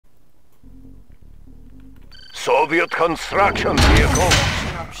Soviet construction vehicle.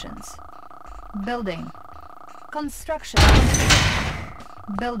 Construction options. Building. Construction.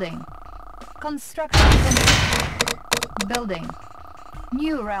 Building. Construction. Building.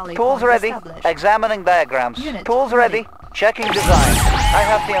 New rally Tools point ready. established. Examining diagrams. Unit Tools ready. Checking designs. I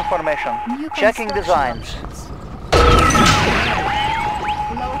have the information. New Checking construction designs. options.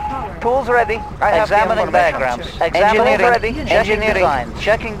 Low power. Tools ready. I have examining diagrams. Engineering ready. Engineering designs.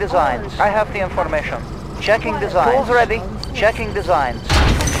 Checking designs. I have the information. Checking designs. Tools ready. Checking designs.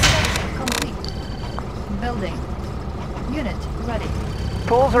 Construction complete. Building. Unit ready.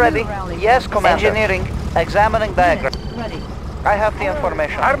 Tools ready. Yes, Commander. Engineering. Examining diagram. Unit ready. I have the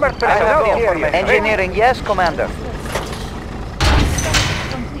information. Armored I personnel have the here. information. Engineering. Yes, Commander. Construction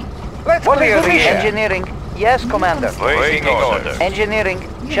complete. Let's clear the air. Engineering. Yes, Commander. Waiting order. Engineering.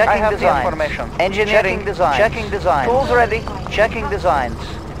 Checking designs. Information. Engineering designs. Checking designs. Tools ready. Checking designs.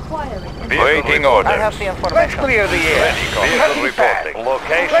 Acquiring. Waiting order. I have the Let's information. clear the air. Vehicle reporting.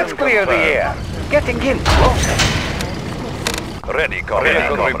 Location. Let's clear the air. Getting in closer. Ready, comrade.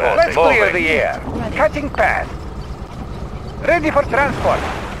 Let's clear the air. Cutting path. Ready for transport.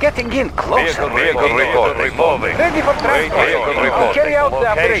 Getting in closer. Vehicle reporting. Moving. Ready for transport. Vehicle I'll reporting. carry out the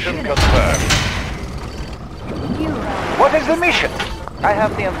Location operation. confirmed. New rally. What is the mission? I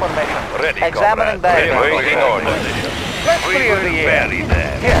have the information. Ready, Examining comrade. diagrams. Waiting order. Let's We clear will the air. bury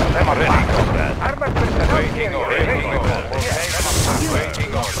them. Here, I'm on Ready, mark. comrade. Armored personnel Waiting here. order. Ready. Waiting order.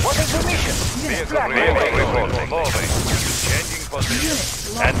 Waiting order. What is the mission? Vehicle Black. reporting. Moving. Changing position.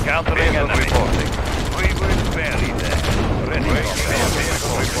 Encountering enemy. Reporting. We will bury them. Ready, comrade.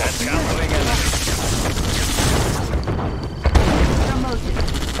 Vehicle reporting. Encountering enemy. Promoted.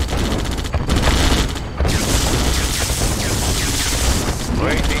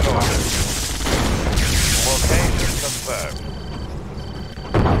 Waiting order. Location confirmed.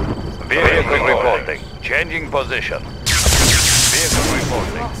 Vehicle reporting. Changing position. Vehicle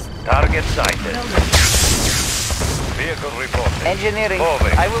reporting. Target sighted. Building. Vehicle reporting. Engineering.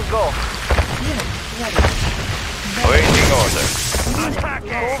 Moving. I will go. Unit ready. Waiting order.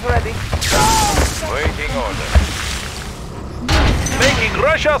 Tools ready. Waiting order. Making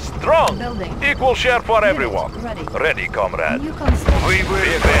Russia strong. Building. Equal share for everyone. Ready. Ready, comrade. New construction. We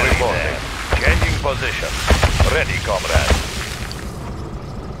will bury them. Changing position. Ready, comrade.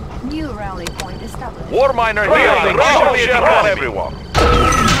 New rally point established. War miner here. Equal share for everyone.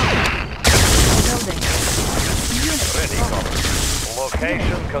 Building. Unit Ready, lost. comrade.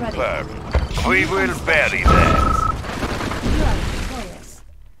 Location confirmed. We will bury them.